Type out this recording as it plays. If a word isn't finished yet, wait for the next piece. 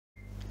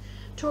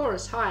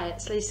Taurus, hi,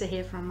 it's Lisa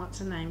here from What's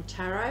Her Name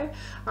Tarot.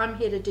 I'm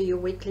here to do your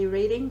weekly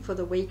reading for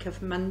the week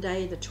of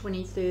Monday the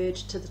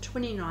 23rd to the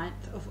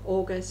 29th of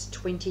August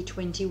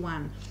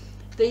 2021.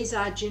 These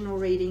are general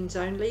readings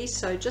only,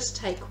 so just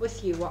take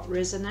with you what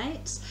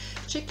resonates.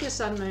 Check your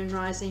Sun, Moon,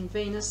 Rising,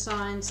 Venus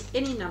signs,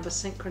 any number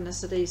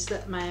synchronicities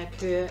that may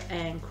occur,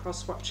 and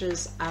cross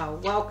watchers are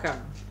welcome.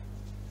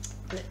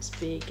 Let's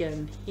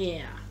begin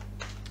here.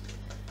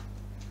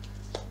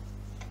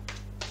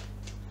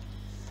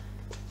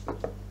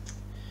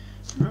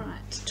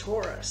 Right,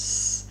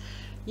 Taurus,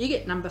 you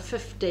get number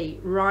 50,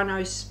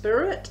 Rhino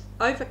Spirit,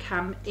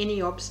 overcome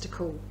any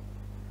obstacle.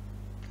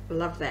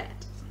 Love that.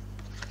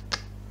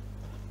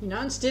 You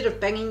know, instead of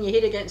banging your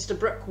head against a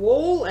brick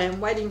wall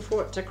and waiting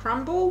for it to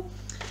crumble,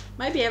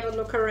 maybe have a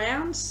look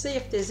around, see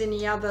if there's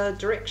any other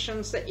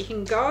directions that you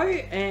can go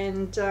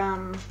and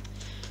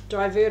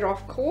divert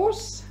off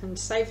course and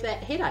save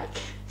that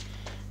headache.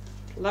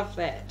 Love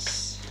that.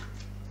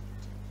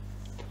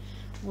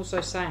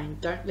 Also saying,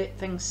 don't let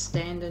things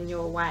stand in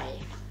your way.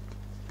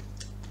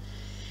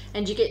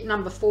 And you get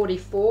number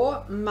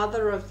 44,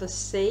 Mother of the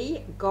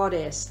Sea,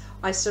 Goddess.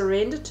 I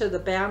surrender to the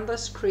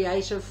boundless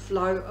creative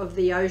flow of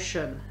the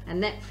ocean.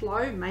 And that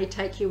flow may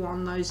take you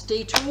on those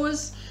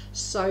detours,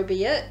 so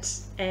be it,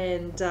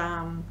 and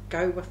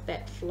go with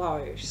that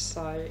flow.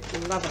 So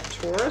love it,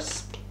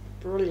 Taurus.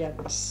 Brilliant.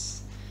 Let's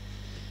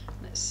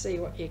see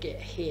what you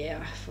get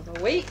here for the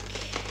week.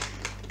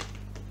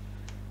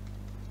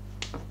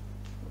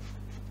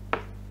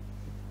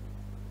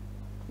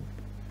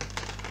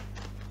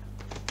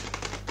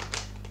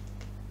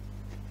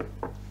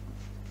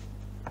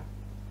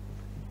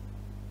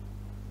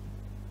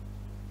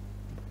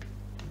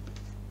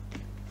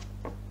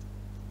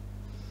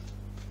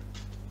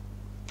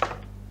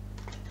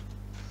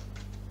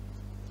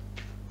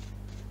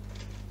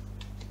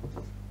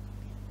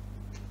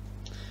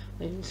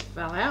 These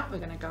fell out, we're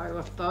going to go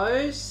with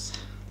those.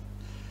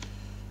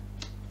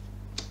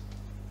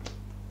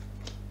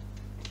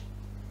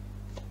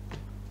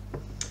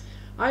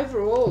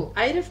 Overall,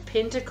 Eight of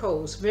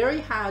Pentacles,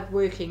 very hard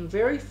working,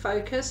 very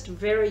focused,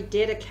 very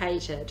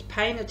dedicated,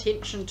 paying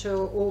attention to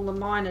all the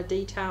minor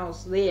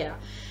details there,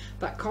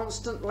 but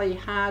constantly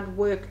hard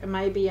work,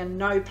 maybe and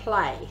no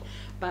play.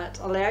 But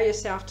allow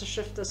yourself to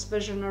shift this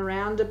vision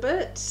around a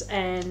bit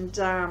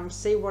and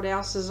see what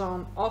else is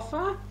on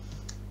offer.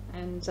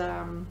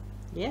 And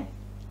yeah,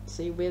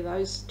 see where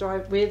those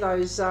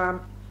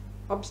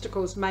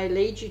obstacles may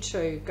lead you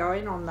to,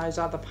 going on those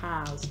other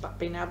paths, but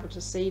being able to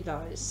see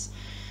those.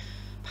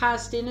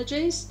 Past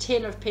energies,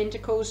 10 of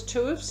Pentacles,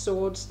 2 of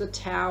Swords, the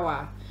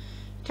Tower.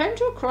 Came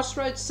to a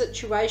crossroads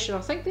situation.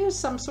 I think there's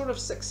some sort of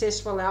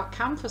successful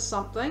outcome for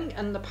something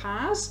in the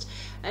past,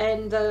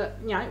 and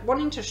you know,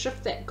 wanting to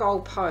shift that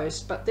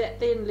goalpost, but that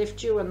then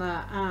left you in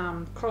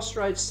a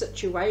crossroads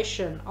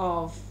situation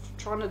of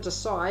trying to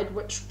decide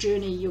which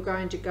journey you're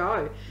going to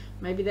go.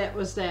 Maybe that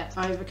was that,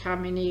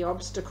 overcome any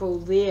obstacle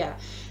there.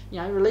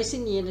 You know,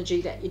 releasing the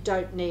energy that you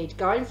don't need,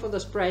 going for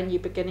this brand new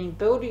beginning,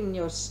 building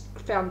your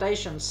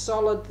foundation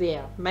solid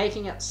there,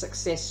 making it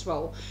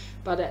successful,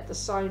 but at the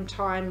same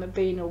time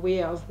being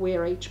aware of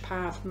where each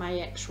path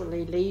may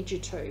actually lead you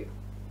to.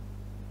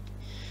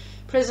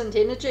 Present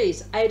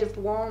energies, 8 of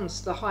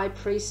Wands, the High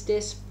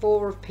Priestess,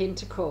 4 of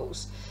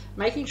Pentacles.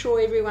 Making sure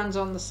everyone's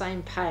on the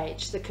same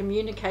page. The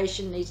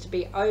communication needs to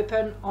be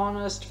open,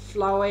 honest,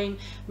 flowing.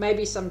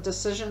 Maybe some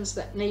decisions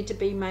that need to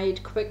be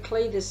made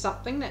quickly. There's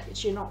something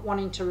that you're not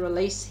wanting to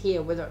release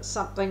here, whether it's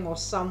something or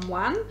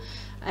someone,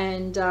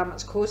 and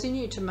it's causing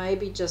you to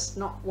maybe just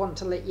not want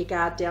to let your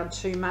guard down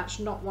too much,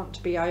 not want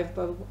to be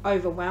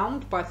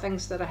overwhelmed by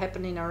things that are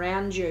happening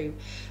around you.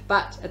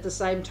 But at the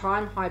same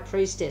time, High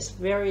Priestess,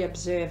 very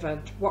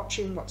observant,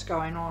 watching what's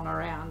going on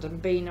around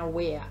and being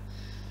aware.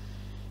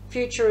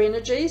 Future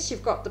energies,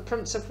 you've got the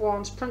Prince of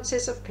Wands,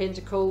 Princess of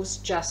Pentacles,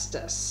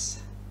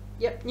 Justice.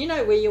 Yep, you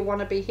know where you want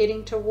to be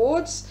heading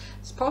towards.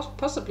 It's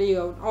possibly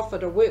an offer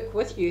to work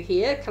with you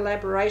here,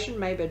 collaboration,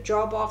 maybe a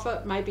job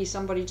offer, maybe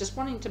somebody just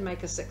wanting to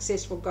make a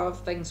successful go of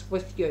things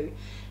with you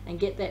and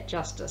get that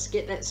justice,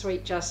 get that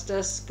sweet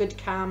justice, good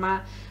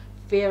karma,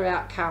 fair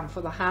outcome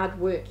for the hard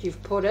work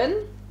you've put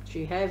in, which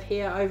you have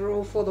here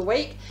overall for the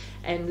week,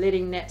 and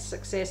letting that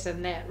success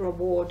and that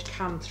reward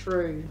come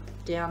through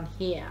down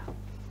here.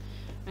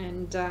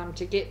 And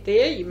to get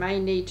there, you may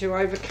need to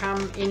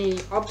overcome any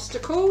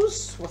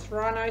obstacles with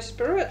Rhino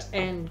Spirit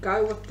and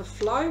go with the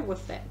flow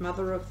with that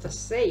Mother of the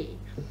Sea.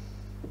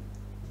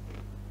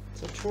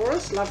 So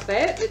Taurus, love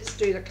that. Let's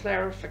do the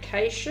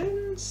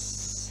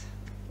clarifications.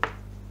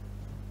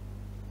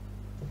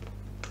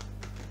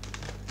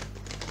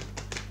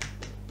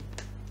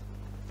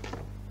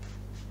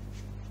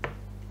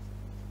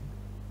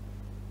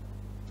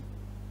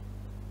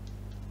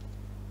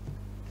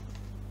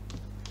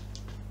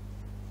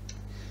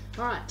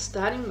 Alright,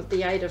 starting with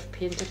the 8 of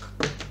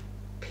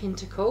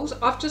Pentacles.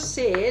 I've just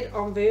said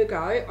on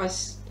Virgo, I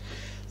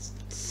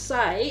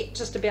say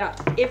just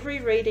about every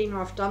reading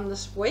I've done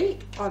this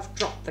week, I've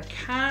dropped the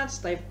cards,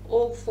 they've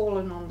all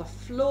fallen on the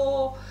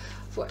floor.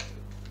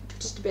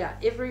 just about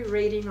every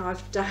reading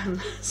I've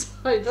done.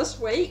 So this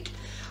week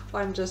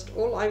I'm just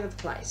all over the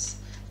place.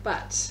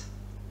 But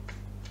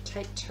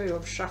take 2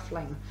 of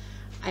shuffling.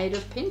 8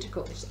 of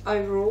Pentacles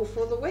overall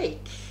for the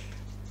week.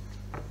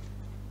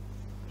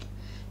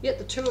 You get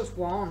the 2 of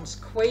Wands,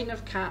 Queen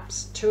of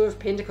Cups, 2 of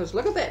Pentacles.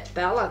 Look at that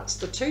balance,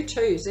 the 2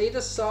 twos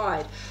either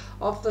side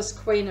of this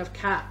Queen of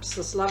Cups,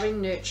 this loving,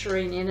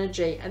 nurturing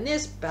energy. And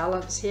there's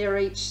balance here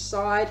each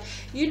side.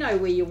 You know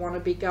where you want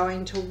to be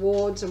going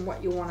towards and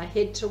what you want to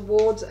head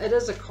towards. It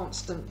is a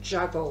constant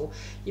juggle.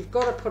 You've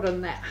got to put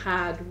in that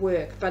hard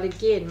work. But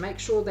again, make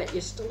sure that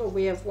you're still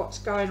aware of what's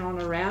going on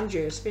around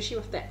you, especially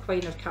with that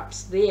Queen of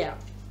Cups there.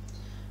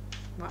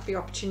 Might be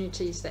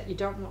opportunities that you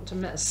don't want to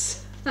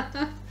miss.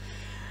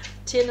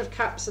 10 of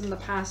Cups in the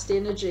past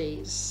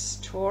energies.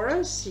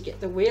 Taurus, you get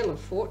the Wheel of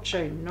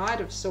Fortune, Knight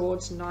of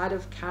Swords, Knight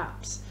of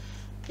Cups.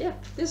 Yeah,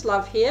 there's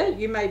love here.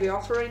 You may be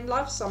offering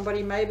love.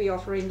 Somebody may be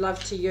offering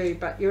love to you,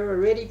 but you're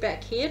already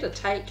back here to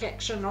take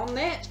action on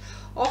that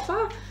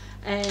offer,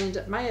 and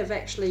it may have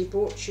actually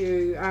brought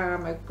you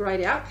a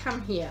great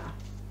outcome here.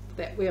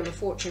 That Wheel of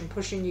Fortune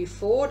pushing you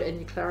forward,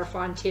 and you're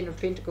clarifying 10 of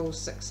Pentacles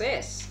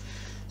success.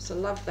 So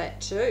love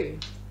that too.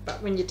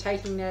 But when you're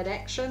taking that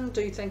action,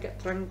 do think it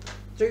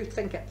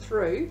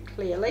through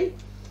clearly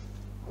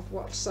of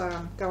what's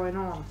going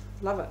on.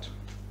 Love it.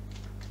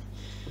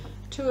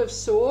 2 of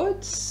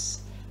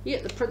Swords. You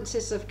get the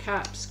Princess of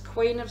Cups,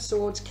 Queen of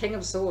Swords, King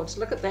of Swords.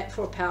 Look at that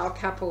for a power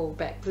couple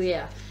back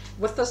there.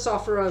 With this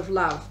offer of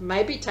love,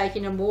 maybe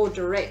taking a more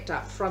direct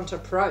upfront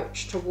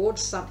approach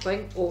towards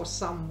something or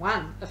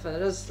someone, if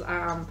it is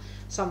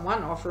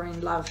someone offering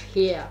love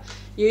here.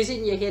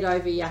 Using your head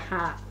over your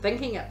heart,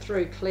 thinking it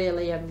through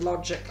clearly and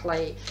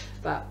logically,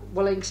 but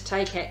willing to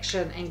take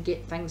action and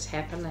get things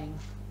happening.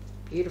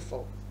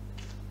 Beautiful.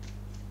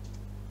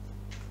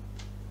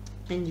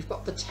 And you've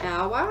got the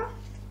Tower.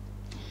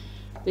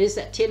 There's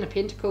that 10 of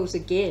Pentacles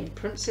again,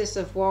 Princess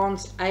of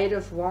Wands, 8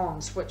 of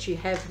Wands, which you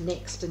have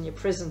next in your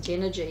present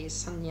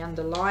energies and the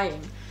underlying.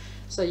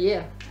 So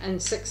yeah,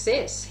 and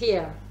success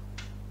here.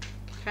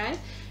 Okay,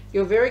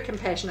 you're very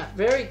compassionate,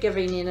 very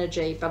giving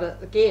energy,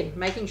 but again,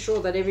 making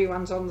sure that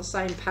everyone's on the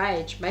same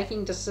page,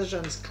 making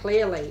decisions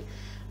clearly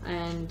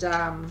and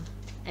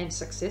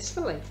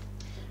successfully,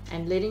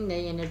 and letting the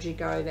energy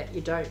go that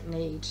you don't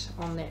need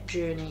on that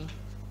journey.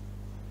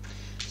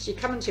 So you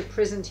come into your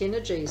present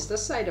energies,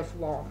 this 8 of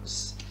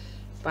Wands.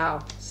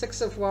 Wow,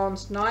 6 of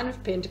Wands, 9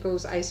 of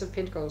Pentacles, Ace of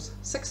Pentacles.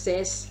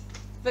 Success,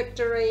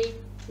 victory,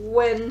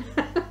 win.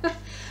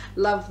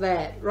 Love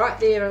that. Right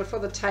there for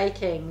the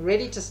taking.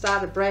 Ready to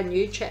start a brand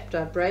new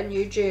chapter, brand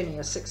new journey,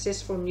 a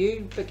successful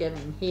new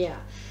beginning here.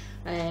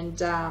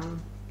 And,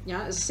 you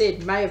know, as I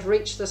said, may have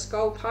reached this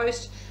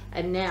goalpost,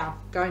 and now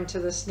going to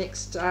this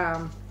next,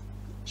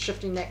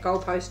 shifting that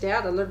goalpost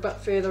out a little bit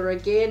further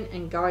again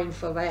and going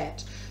for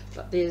that.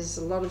 But there's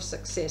a lot of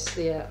success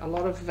there, a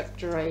lot of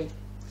victory.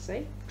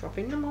 See,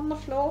 dropping them on the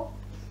floor.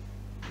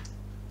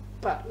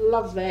 But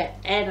love that,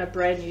 and a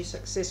brand new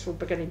successful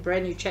beginning,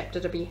 brand new chapter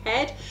to be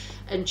had,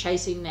 and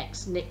chasing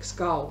next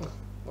goal,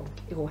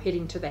 or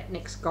heading to that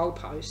next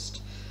goalpost.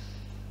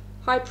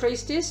 High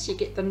Priestess, you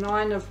get the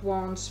 9 of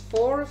Wands,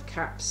 4 of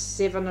Cups,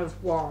 7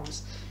 of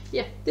Wands.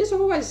 Yeah, there's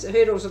always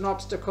hurdles and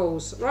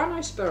obstacles.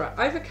 Rhino Spirit,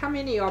 overcome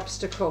any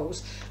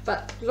obstacles,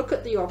 but look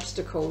at the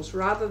obstacles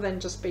rather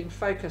than just being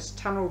focused,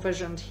 tunnel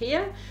visioned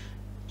here.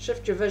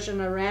 Shift your vision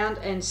around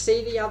and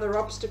see the other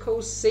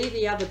obstacles, see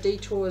the other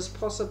detours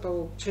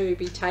possible to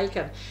be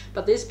taken.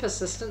 But there's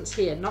persistence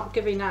here, not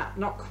giving up,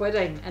 not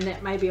quitting, and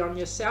that may be on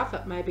yourself,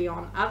 it may be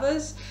on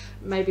others,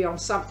 maybe on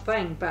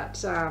something, but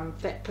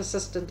that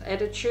persistent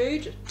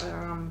attitude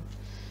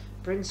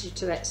brings you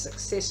to that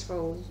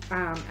successful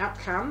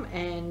outcome,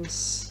 and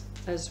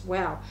as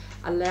well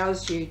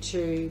allows you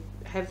to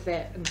have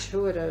that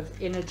intuitive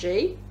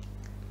energy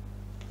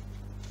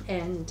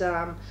and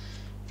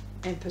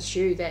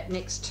pursue that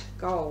next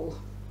goal.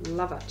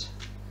 Love it.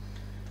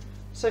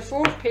 So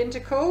 4 of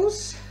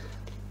Pentacles,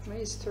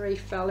 these 3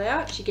 fell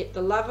out. You get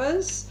the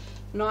Lovers,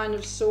 9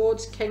 of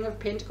Swords, King of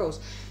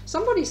Pentacles.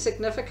 Somebody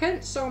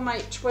significant,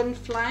 soulmate, twin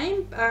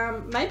flame,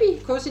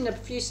 maybe causing a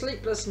few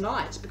sleepless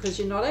nights because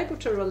you're not able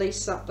to release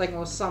something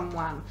or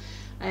someone,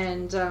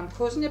 and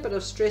causing a bit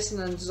of stress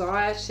and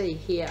anxiety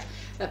here.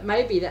 It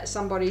may be that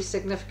somebody's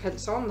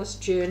significance on this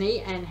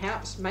journey and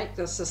helps make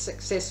this a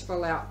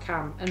successful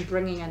outcome and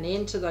bringing an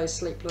end to those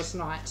sleepless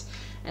nights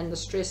and the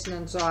stress and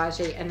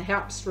anxiety, and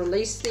helps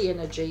release the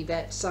energy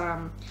that's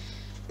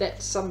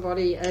that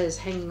somebody is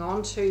hanging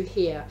on to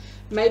here.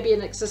 Maybe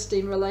an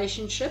existing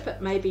relationship,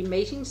 it may be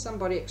meeting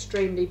somebody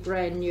extremely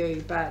brand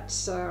new, but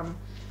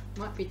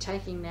might be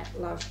taking that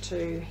love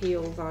to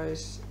heal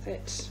those,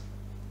 that,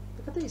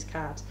 look at these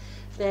cards,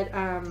 that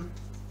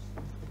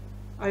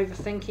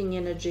overthinking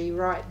energy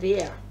right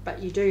there.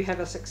 But you do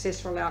have a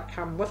successful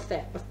outcome with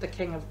that, with the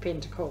King of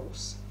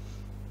Pentacles.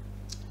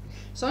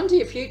 So into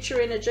your future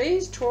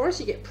energies,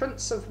 Taurus, you get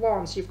Prince of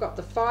Wands. You've got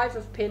the 5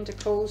 of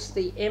Pentacles,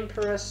 the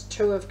Empress,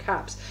 2 of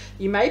Cups.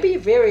 You may be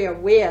very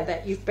aware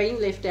that you've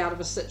been left out of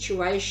a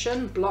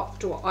situation,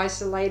 blocked or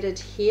isolated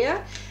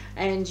here,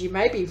 and you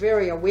may be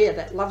very aware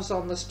that love's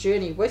on this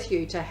journey with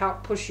you to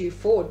help push you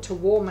forward to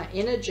warmer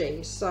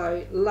energy.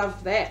 So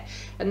love that.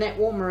 And that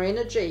warmer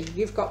energy,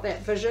 you've got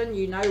that vision,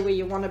 you know where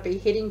you want to be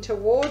heading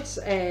towards,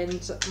 and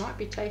it might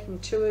be taking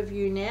two of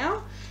you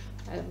now.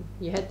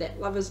 You had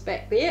that Lovers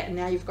back there, and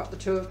now you've got the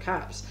Two of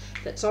Cups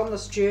that's on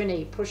this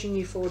journey pushing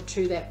you forward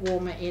to that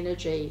warmer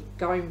energy,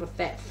 going with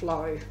that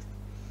flow.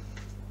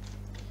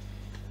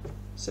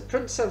 So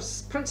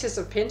Princess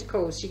of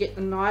Pentacles, you get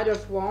the Knight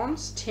of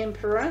Wands,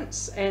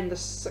 Temperance, and the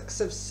Six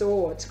of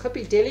Swords. Could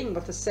be dealing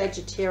with a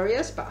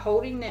Sagittarius, but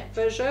holding that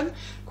vision.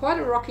 Quite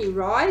a rocky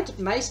ride.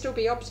 May still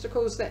be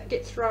obstacles that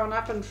get thrown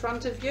up in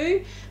front of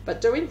you,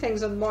 but doing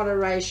things in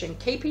moderation,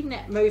 keeping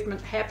that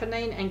movement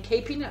happening and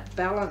keeping it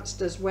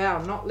balanced as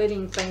well, not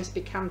letting things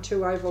become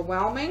too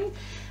overwhelming,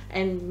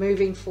 and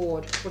moving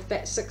forward with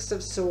that Six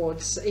of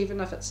Swords, even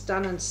if it's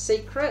done in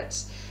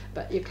secret.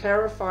 But you're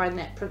clarifying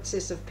that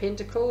Princess of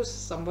Pentacles,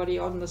 somebody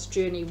on this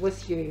journey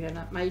with you, and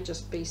it may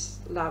just be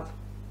love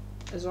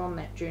is on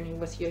that journey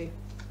with you.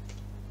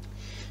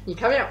 You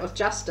come out with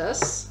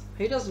Justice.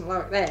 Who doesn't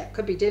like that?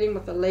 Could be dealing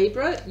with a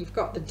Libra. You've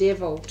got the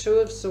Devil, Two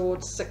of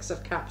Swords, Six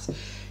of Cups.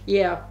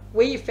 Yeah,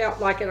 we felt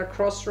like at a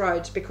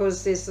crossroads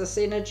because there's this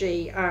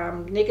energy,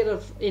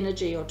 negative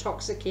energy or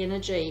toxic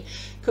energy.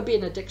 Could be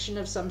an addiction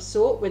of some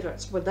sort, whether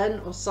it's within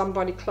or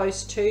somebody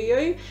close to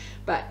you,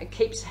 but it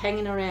keeps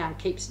hanging around,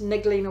 keeps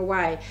niggling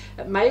away.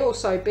 It may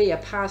also be a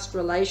past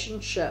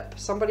relationship,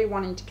 somebody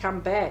wanting to come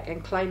back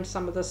and claim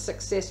some of the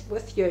success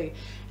with you,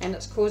 and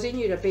it's causing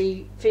you to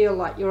feel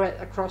like you're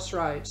at a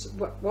crossroads.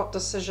 What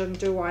decision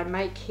do I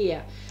make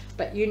here?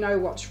 But you know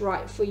what's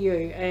right for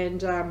you, and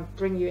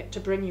bring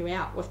you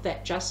out with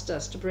that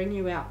justice, to bring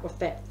you out with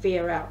that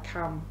fair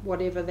outcome,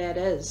 whatever that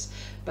is.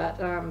 But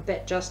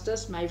that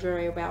justice may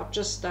very well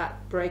just start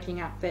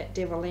breaking up that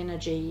devil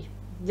energy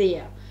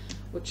there,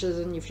 which is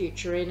in your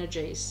future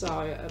energy.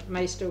 So it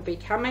may still be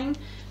coming,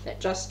 that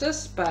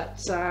justice,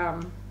 but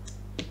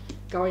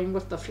going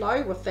with the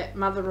flow with that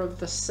Mother of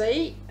the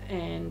Sea,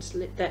 and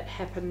let that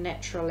happen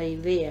naturally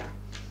there.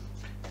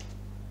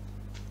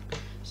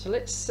 So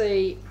let's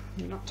see.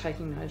 I'm not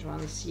taking those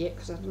ones yet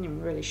because I didn't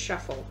even really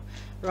shuffle.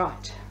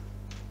 Right,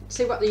 let's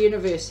see what the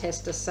universe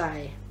has to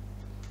say.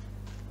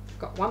 I've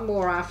got one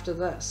more after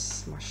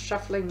this. My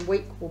shuffling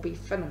week will be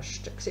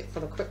finished, except for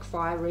the quick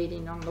fire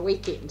reading on the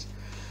weekend.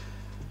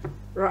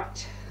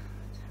 Right.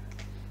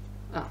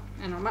 Oh,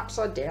 and I'm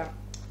upside down.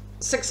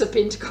 Six of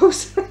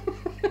Pentacles.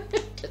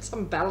 Get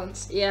some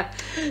balance here.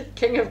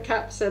 King of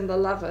Cups and the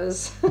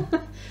Lovers.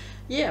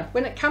 Yeah,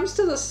 when it comes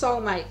to the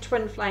soulmate,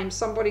 twin flame,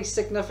 somebody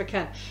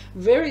significant,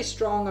 very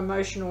strong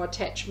emotional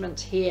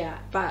attachment here,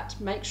 but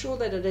make sure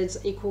that it is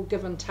equal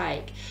give and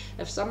take.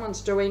 If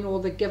someone's doing all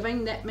the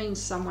giving, that means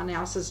someone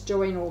else is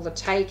doing all the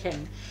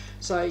taking.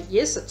 So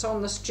yes, it's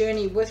on this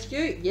journey with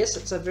you. Yes,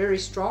 it's a very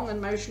strong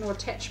emotional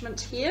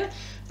attachment here.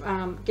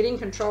 Getting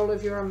control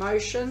of your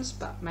emotions,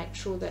 but make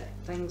sure that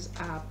things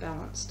are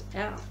balanced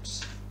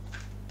out.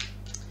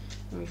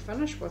 And we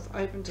finish with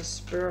Open to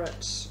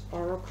Spirit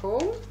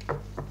Oracle.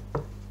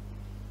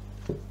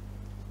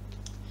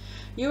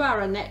 You are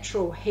a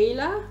natural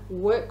healer.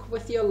 Work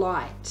with your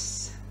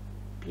lights.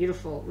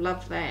 Beautiful.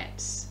 Love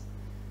that.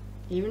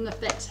 Even if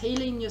that's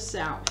healing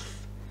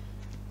yourself.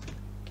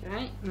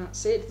 Okay, and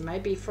that's it.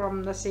 Maybe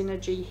from this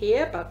energy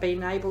here, but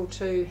being able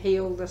to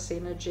heal this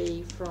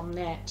energy from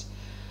that.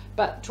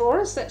 But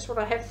Taurus, that's what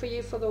I have for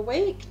you for the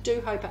week.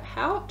 Do hope it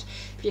helped.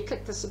 If you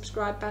click the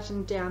subscribe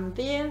button down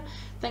there.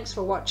 Thanks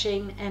for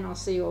watching, and I'll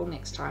see you all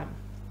next time.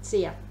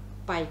 See ya.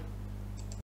 Bye.